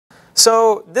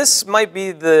So this might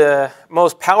be the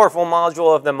most powerful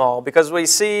module of them all because we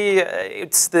see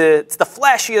it's the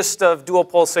flashiest of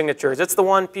dual-pol signatures. It's the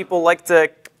one people like to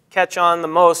catch on the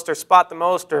most or spot the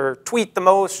most or tweet the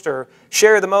most or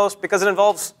share the most because it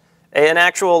involves an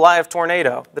actual live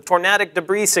tornado, the tornadic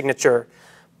debris signature.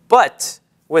 But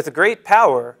with great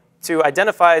power to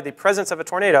identify the presence of a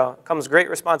tornado comes great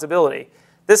responsibility.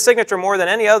 This signature, more than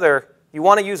any other, you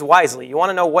want to use wisely. You want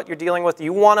to know what you're dealing with.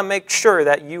 You want to make sure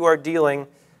that you are dealing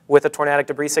with a tornadic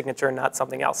debris signature and not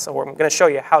something else. So I'm going to show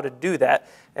you how to do that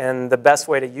and the best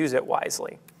way to use it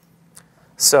wisely.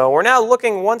 So we're now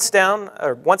looking once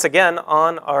again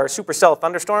on our supercell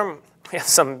thunderstorm. We have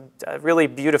some really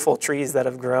beautiful trees that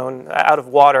have grown out of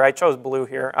water. I chose blue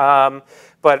here.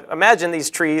 But imagine these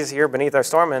trees here beneath our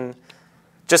storm, and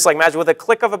just like imagine with a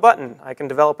click of a button, I can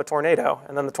develop a tornado.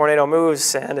 And then the tornado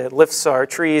moves and it lifts our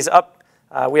trees up.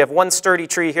 We have one sturdy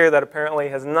tree here that apparently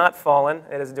has not fallen.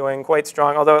 It is doing quite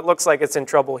strong, although it looks like it's in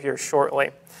trouble here shortly.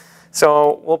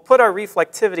 So we'll put our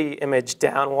reflectivity image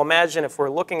down. We'll imagine if we're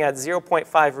looking at 0.5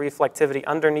 reflectivity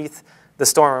underneath the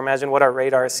storm, imagine what our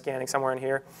radar is scanning somewhere in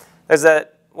here. There's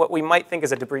what we might think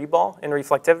is a debris ball in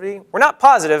reflectivity. We're not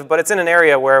positive, but it's in an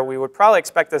area where we would probably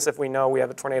expect this if we know we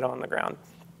have a tornado on the ground.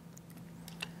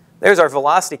 There's our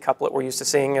velocity couplet we're used to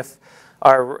seeing if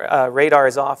our radar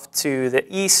is off to the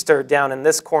east or down in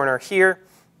this corner here.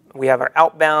 We have our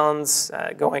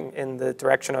outbounds going in the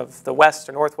direction of the west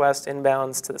or northwest,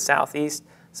 inbounds to the southeast.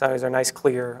 So there's our nice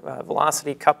clear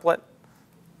velocity couplet.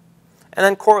 And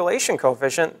then correlation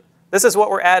coefficient. This is what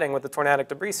we're adding with the tornadic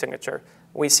debris signature.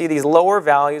 We see these lower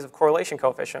values of correlation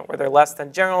coefficient where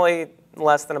they're generally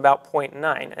less than about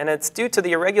 0.9. And it's due to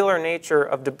the irregular nature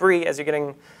of debris as you're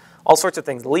getting all sorts of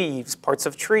things, leaves, parts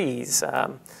of trees,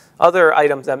 other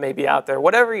items that may be out there.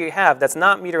 Whatever you have that's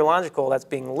not meteorological, that's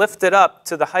being lifted up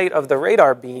to the height of the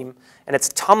radar beam, and it's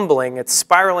tumbling, it's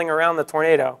spiraling around the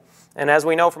tornado. And as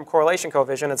we know from correlation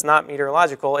coefficient, it's not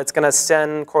meteorological. It's going to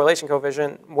send correlation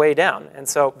coefficient way down. And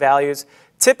so values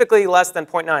typically less than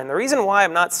 0.9. The reason why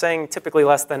I'm not saying typically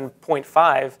less than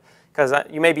 0.5, because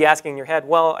you may be asking in your head,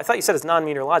 well, I thought you said it's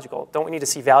non-meteorological. Don't we need to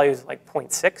see values like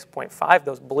 0.6, 0.5,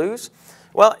 those blues?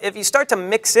 Well, if you start to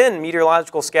mix in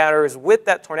meteorological scatters with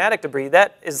that tornadic debris,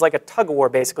 that is like a tug-of-war,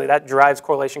 basically. That drives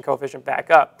correlation coefficient back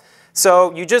up.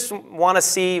 So you just want to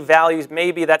see values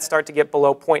maybe that start to get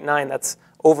below 0.9. That's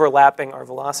overlapping our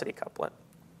velocity couplet.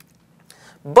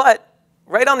 But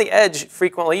right on the edge,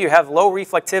 frequently, you have low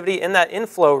reflectivity in that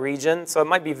inflow region. So it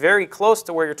might be very close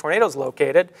to where your tornado is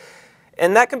located.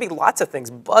 And that can be lots of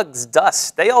things, bugs,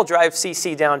 dust. They all drive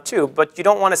CC down too, but you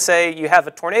don't want to say you have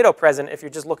a tornado present if you're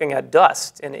just looking at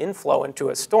dust and inflow into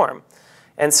a storm.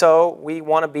 And so we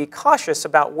want to be cautious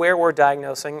about where we're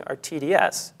diagnosing our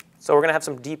TDS. So we're going to have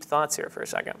some deep thoughts here for a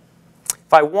second.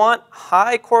 If I want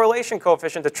high correlation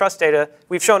coefficient to trust data,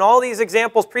 we've shown all these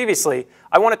examples previously.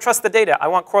 I want to trust the data. I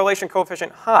want correlation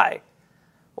coefficient high.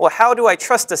 Well, how do I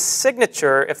trust a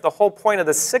signature if the whole point of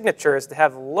the signature is to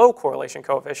have low correlation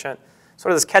coefficient?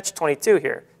 Sort of this catch-22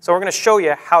 here. So we're going to show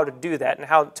you how to do that and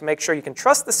how to make sure you can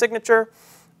trust the signature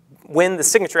when the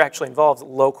signature actually involves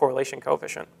low correlation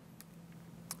coefficient.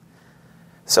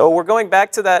 So we're going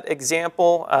back to that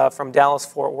example from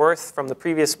Dallas-Fort Worth from the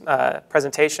previous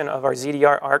presentation of our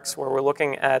ZDR arcs where we're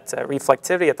looking at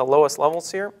reflectivity at the lowest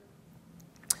levels here.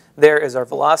 There is our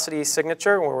velocity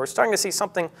signature where we're starting to see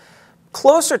something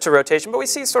closer to rotation, but we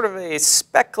see sort of a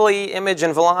speckly image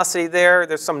and velocity there.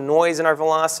 There's some noise in our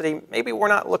velocity. Maybe we're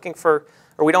not looking for,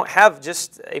 or we don't have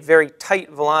just a very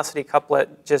tight velocity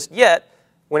couplet just yet,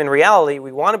 when in reality,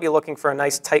 we want to be looking for a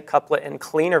nice tight couplet and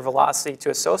cleaner velocity to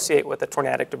associate with the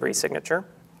tornadic debris signature.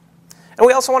 And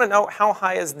we also want to know how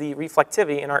high is the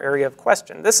reflectivity in our area of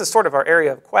question. This is sort of our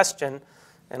area of question,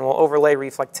 and we'll overlay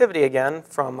reflectivity again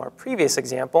from our previous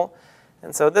example.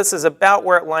 And so this is about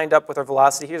where it lined up with our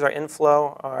velocity. Here's our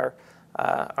inflow.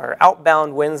 Our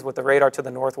outbound winds with the radar to the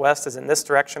northwest is in this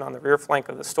direction on the rear flank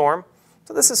of the storm.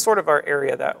 So this is sort of our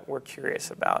area that we're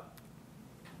curious about.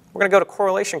 We're going to go to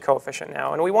correlation coefficient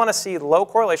now. And we want to see low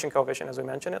correlation coefficient, as we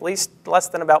mentioned, at least less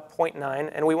than about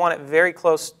 0.9. And we want it very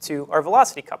close to our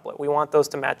velocity couplet. We want those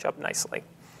to match up nicely.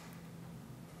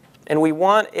 And we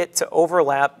want it to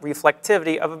overlap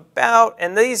reflectivity of about,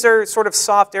 and these are sort of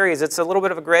soft areas. It's a little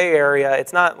bit of a gray area.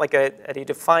 It's not like at a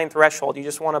defined threshold. You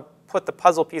just want to put the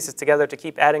puzzle pieces together to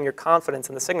keep adding your confidence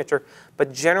in the signature.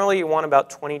 But generally, you want about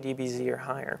 20 dBz or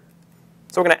higher.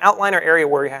 So we're going to outline our area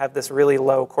where we have this really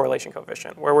low correlation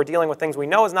coefficient, where we're dealing with things we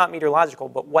know is not meteorological,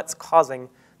 but what's causing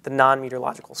the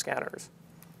non-meteorological scatters.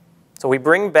 So we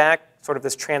bring back sort of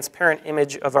this transparent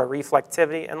image of our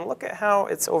reflectivity, and look at how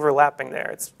it's overlapping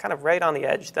there. It's kind of right on the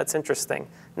edge. That's interesting.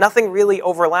 Nothing really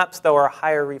overlaps, though, our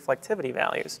higher reflectivity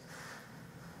values.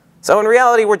 So in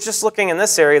reality, we're just looking in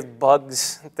this area,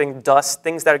 bugs, dust,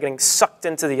 things that are getting sucked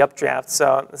into the updraft.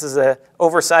 So this is an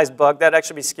oversized bug. That'd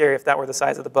actually be scary if that were the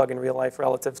size of the bug in real life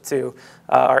relative to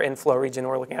our inflow region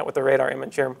we're looking at with the radar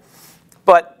image here.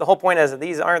 But the whole point is that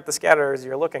these aren't the scatterers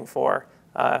you're looking for.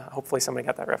 Hopefully somebody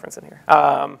got that reference in here.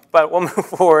 But we'll move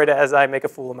forward as I make a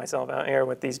fool of myself out here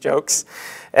with these jokes.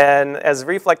 And as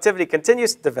reflectivity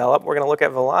continues to develop, we're going to look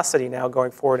at velocity now going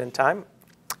forward in time.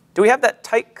 Do we have that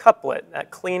tight couplet,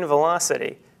 that clean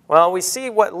velocity? Well, we see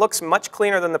what looks much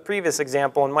cleaner than the previous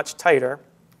example and much tighter.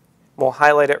 We'll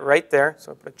highlight it right there,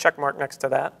 so put a check mark next to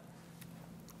that.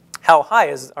 How high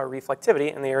is our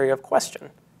reflectivity in the area of question?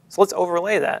 So let's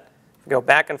overlay that. Go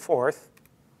back and forth.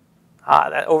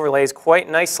 That overlays quite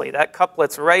nicely. That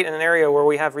couplet's right in an area where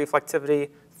we have reflectivity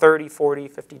 30, 40,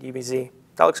 50 dBz.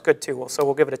 That looks good too, so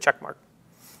we'll give it a check mark.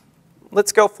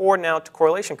 Let's go forward now to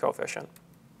correlation coefficient.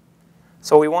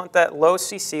 So we want that low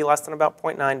CC, less than about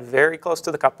 0.9, very close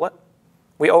to the couplet.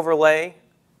 We overlay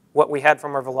what we had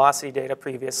from our velocity data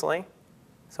previously.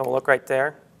 So we'll look right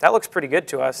there. That looks pretty good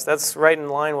to us. That's right in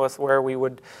line with where we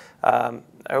would,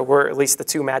 were at least the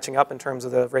two matching up in terms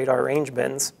of the radar range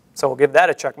bins. So we'll give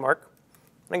that a check mark.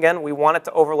 And again, we want it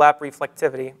to overlap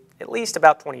reflectivity at least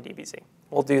about 20 dBz.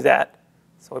 We'll do that.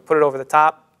 So we put it over the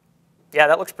top. Yeah,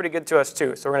 that looks pretty good to us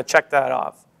too. So we're going to check that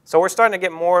off. So we're starting to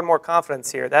get more and more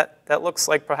confidence here. That looks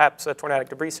like perhaps a tornadic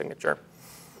debris signature.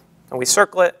 And we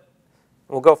circle it. And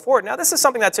we'll go forward. Now this is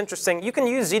something that's interesting. You can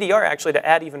use ZDR actually to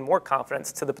add even more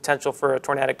confidence to the potential for a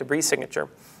tornadic debris signature.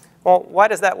 Well, why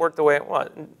does that work the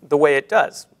way it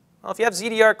does? Well, if you have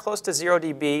ZDR close to 0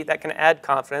 dB, that can add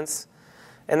confidence.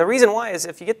 And the reason why is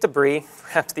if you get debris,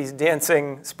 perhaps these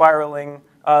dancing, spiraling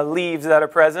leaves that are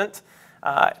present,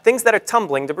 things that are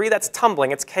tumbling, debris that's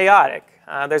tumbling, it's chaotic.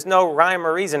 There's no rhyme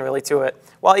or reason really to it.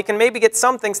 While you can maybe get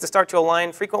some things to start to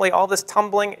align, frequently all this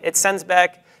tumbling, it sends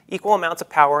back equal amounts of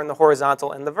power in the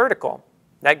horizontal and the vertical.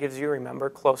 That gives you, remember,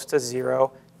 close to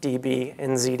 0 dB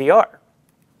in ZDR.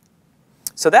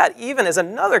 So that even is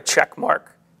another check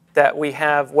mark that we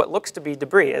have what looks to be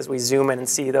debris as we zoom in and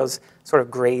see those sort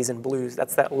of grays and blues.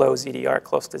 That's that low ZDR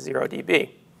close to 0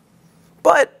 dB.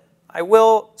 But I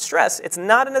will stress it's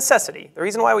not a necessity. The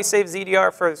reason why we save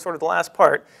ZDR for sort of the last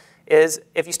part is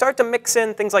if you start to mix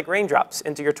in things like raindrops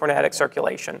into your tornadic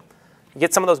circulation, you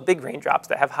get some of those big raindrops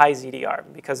that have high ZDR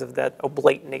because of that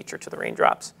oblate nature to the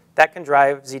raindrops. That can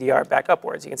drive ZDR back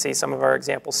upwards. You can see some of our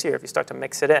examples here if you start to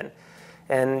mix it in.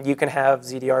 And you can have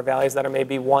ZDR values that are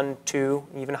maybe 1, 2,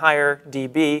 even higher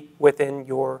dB within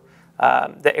your,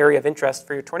 the area of interest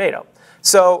for your tornado.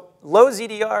 So low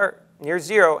ZDR near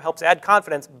 0 helps add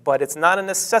confidence, but it's not a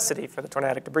necessity for the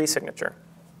tornadic debris signature.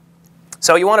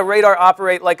 So you want to radar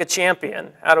operate like a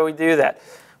champion. How do we do that?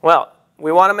 Well,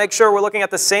 we want to make sure we're looking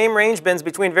at the same range bins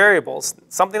between variables.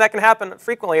 Something that can happen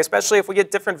frequently, especially if we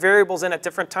get different variables in at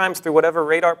different times through whatever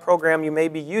radar program you may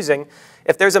be using.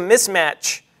 If there's a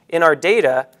mismatch in our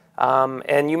data,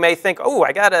 and you may think, oh,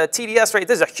 I got a TDS right,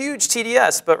 this is a huge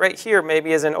TDS, but right here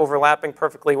maybe isn't overlapping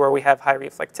perfectly where we have high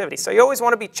reflectivity. So you always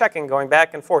want to be checking, going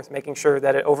back and forth, making sure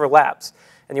that it overlaps.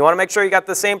 And you want to make sure you got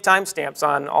the same timestamps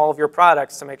on all of your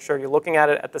products to make sure you're looking at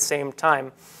it at the same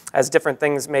time, as different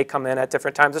things may come in at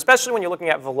different times, especially when you're looking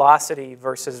at velocity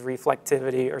versus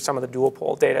reflectivity or some of the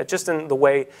dual-pol data, just in the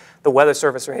way the Weather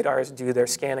Service radars do their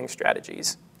scanning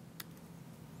strategies.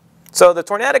 So the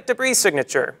tornadic debris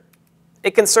signature,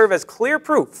 it can serve as clear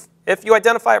proof, if you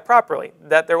identify it properly,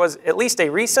 that there was at least a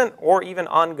recent or even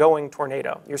ongoing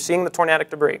tornado. You're seeing the tornadic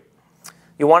debris.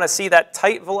 You want to see that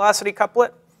tight velocity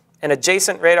couplet and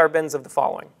adjacent radar bins of the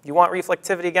following. You want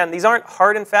reflectivity again. These aren't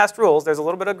hard and fast rules. There's a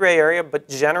little bit of gray area, but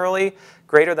generally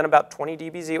greater than about 20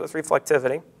 dBz with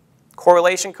reflectivity.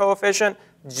 Correlation coefficient,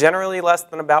 generally less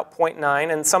than about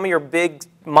 0.9. And some of your big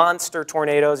monster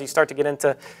tornadoes, you start to get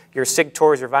into your SIG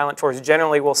tours, your violent tours,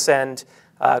 generally will send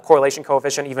correlation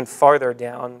coefficient even farther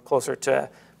down, closer to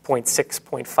 0.6,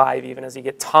 0.5 even, as you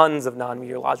get tons of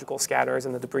non-meteorological scatterers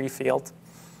in the debris field.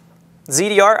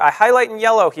 ZDR, I highlight in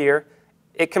yellow here.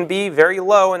 It can be very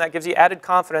low, and that gives you added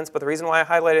confidence, but the reason why I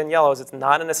highlight it in yellow is it's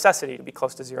not a necessity to be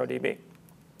close to 0 dB.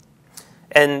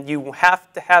 And you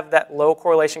have to have that low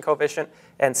correlation coefficient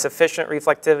and sufficient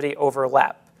reflectivity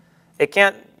overlap. It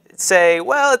can't say,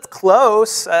 well, it's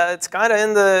close, it's kind of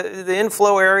in the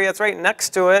inflow area, it's right next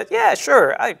to it. Yeah,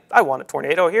 sure, I want a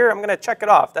tornado here, I'm going to check it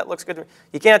off. That looks good.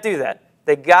 You can't do that.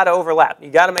 They got to overlap. You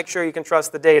got to make sure you can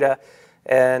trust the data,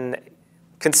 and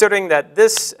considering that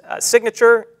this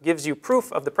signature gives you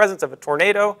proof of the presence of a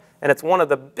tornado, and it's one of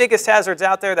the biggest hazards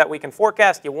out there that we can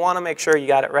forecast, you want to make sure you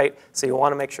got it right, so you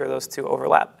want to make sure those two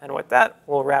overlap. And with that,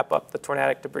 we'll wrap up the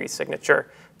tornadic debris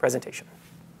signature presentation.